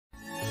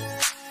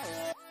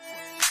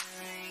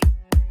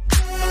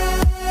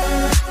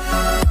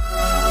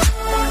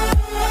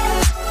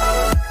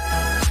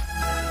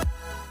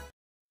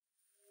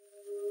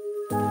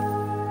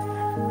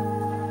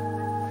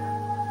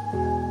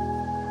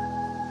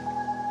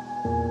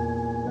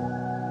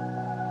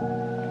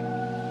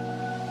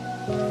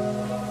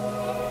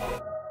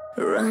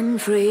Run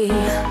free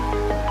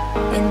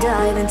and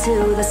dive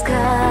into the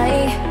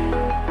sky.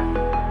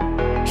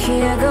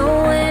 Hear the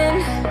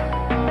wind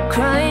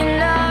crying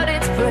out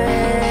its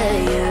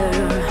prayer.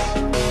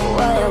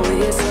 Why are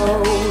we so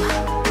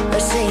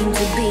ashamed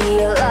to be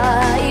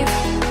alive?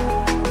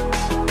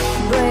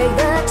 Break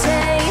the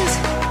chains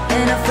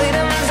and our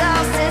freedom's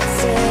ours to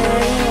take.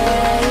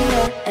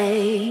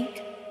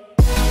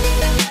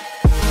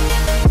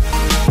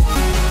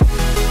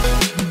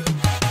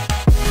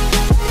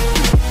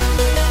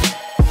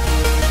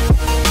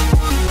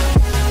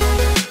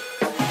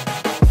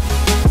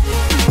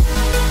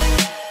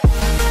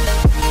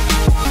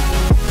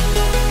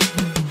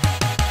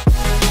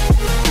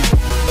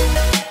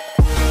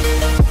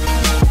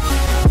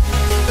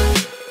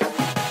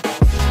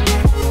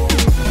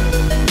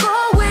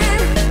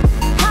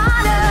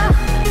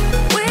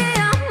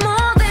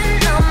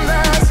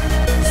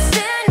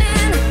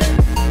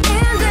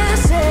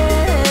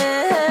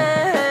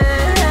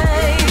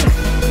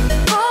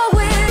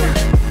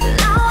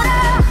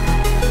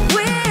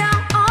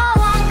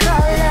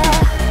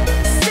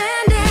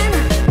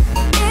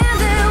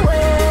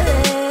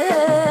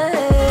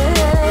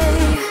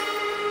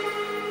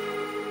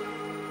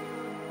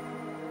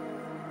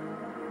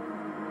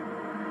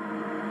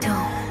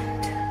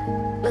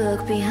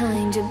 Look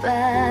behind your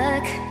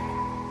back.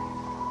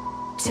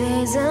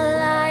 Chase a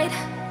light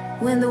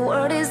when the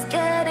world is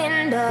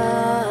getting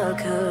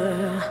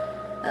darker.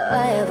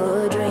 I have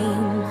a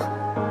dream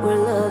where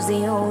love's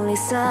the only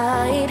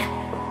side.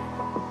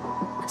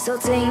 So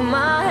take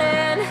my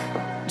hand,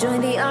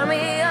 join the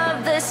army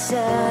of the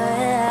shadows.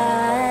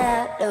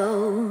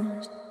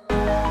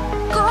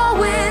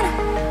 Going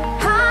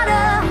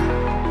harder,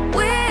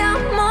 we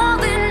are more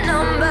than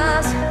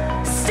numbers.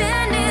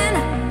 Standing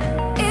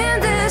in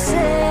this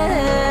hate.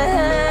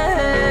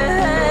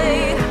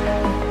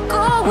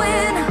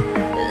 Going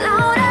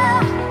louder,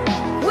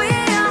 we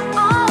are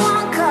all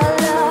one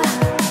color.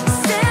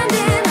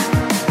 Standing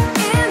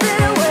in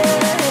their way.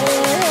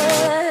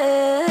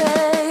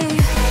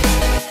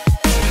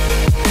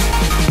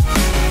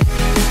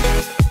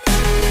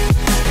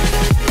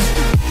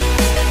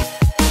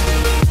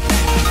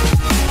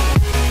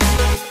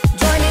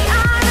 Join the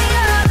army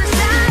of the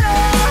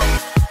shadows.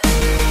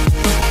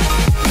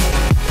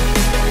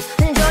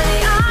 Join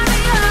the army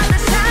of the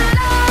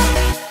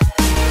shadows.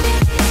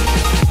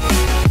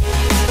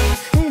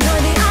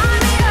 Join the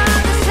army of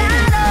the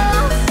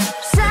shadows.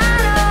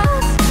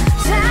 Shadows,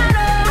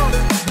 shadows.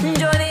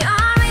 Join the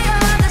army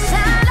of the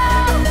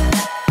shadows.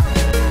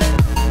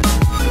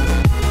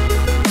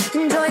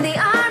 Join the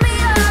army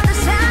of the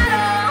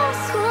shadows.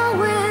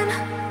 Going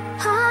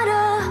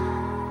harder,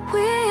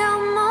 we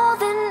are more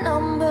than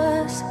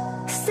numbers.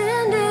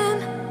 Standing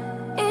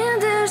in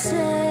their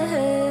shade.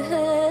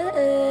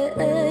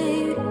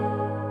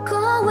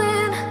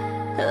 Going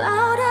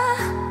louder,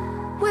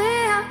 we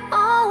are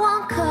all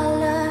one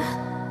color.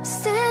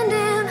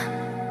 Standing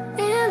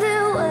in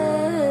their way.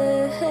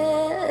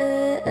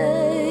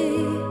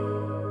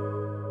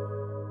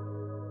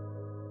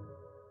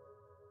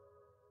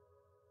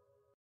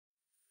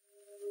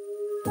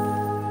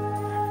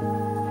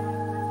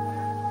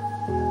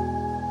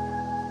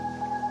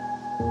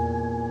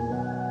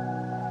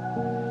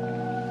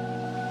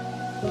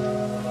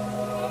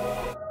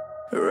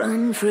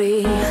 Run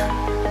free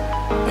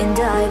and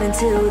dive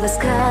into the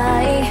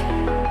sky.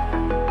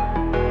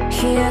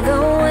 Hear the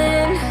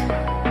wind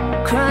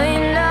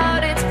crying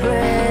out its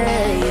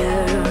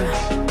prayer.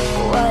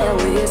 Why are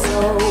we so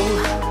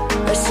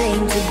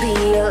ashamed to be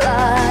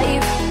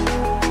alive?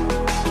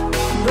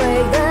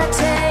 Break the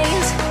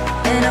chains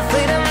and our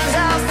freedom's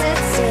ours to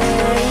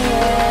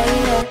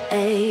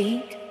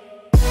take.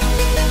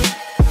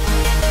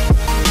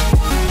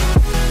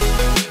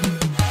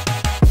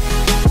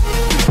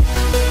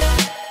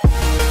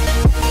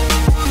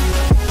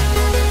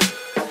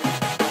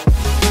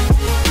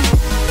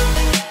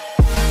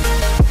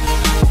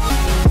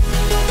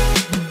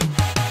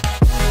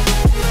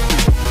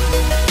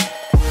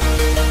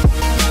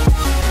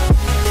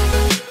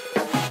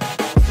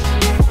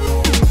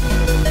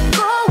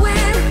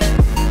 Going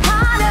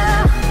harder,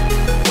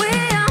 we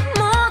are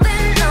more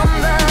than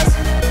numbers.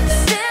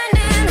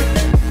 Standing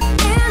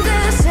in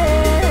this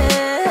hate.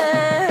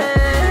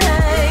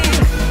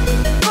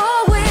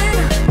 Going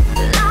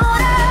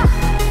louder,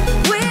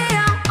 we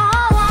are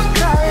all one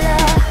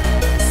color.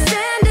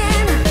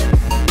 Standing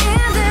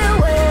in their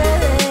way.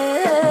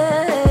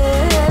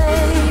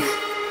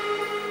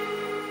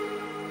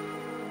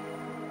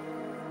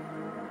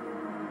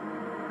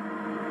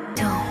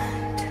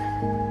 Don't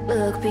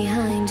look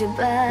behind your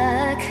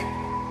back.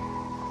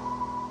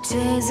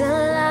 Chase a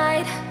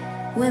light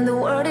when the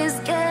world is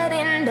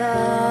getting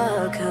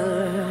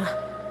darker.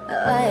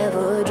 I have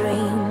a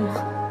dream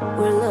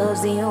where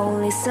love's the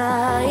only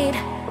side.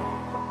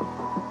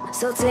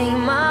 So take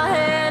my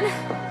hand,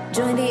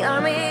 join the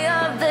army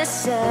of the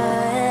shadows.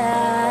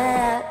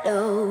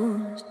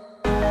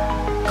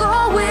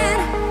 Going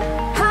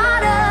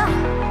harder,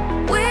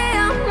 we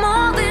are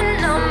more than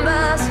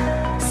numbers.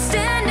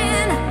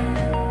 Standing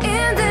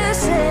in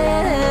this hate.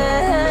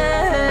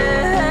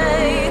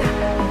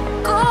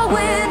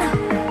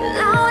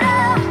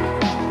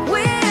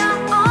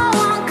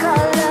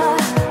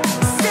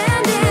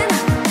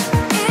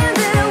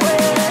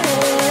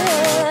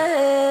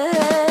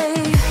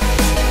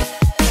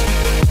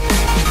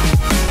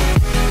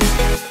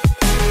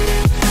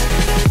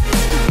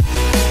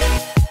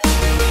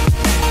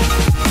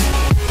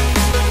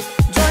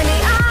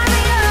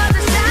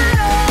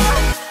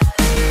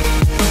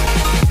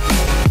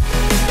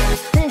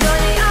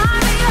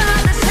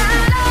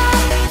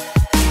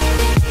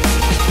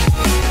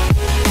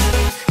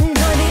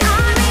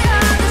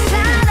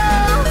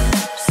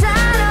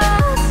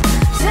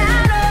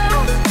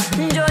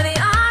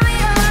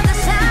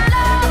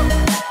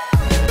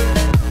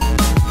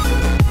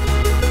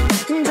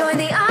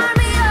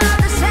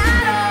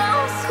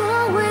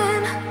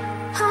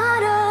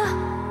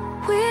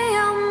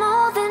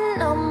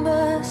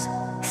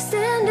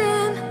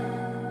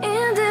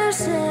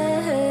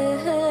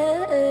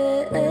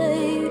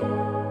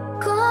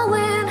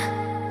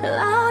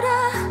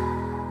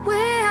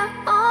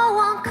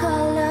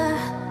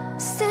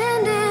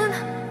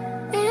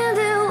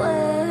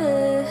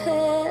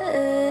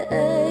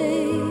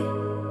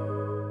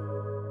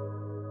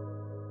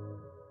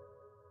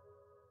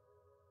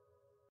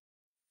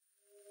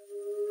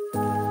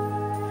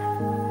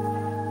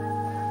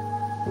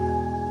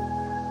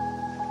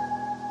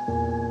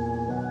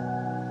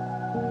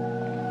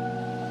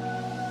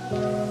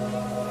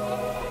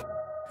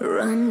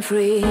 run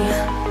free,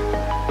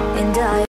 and I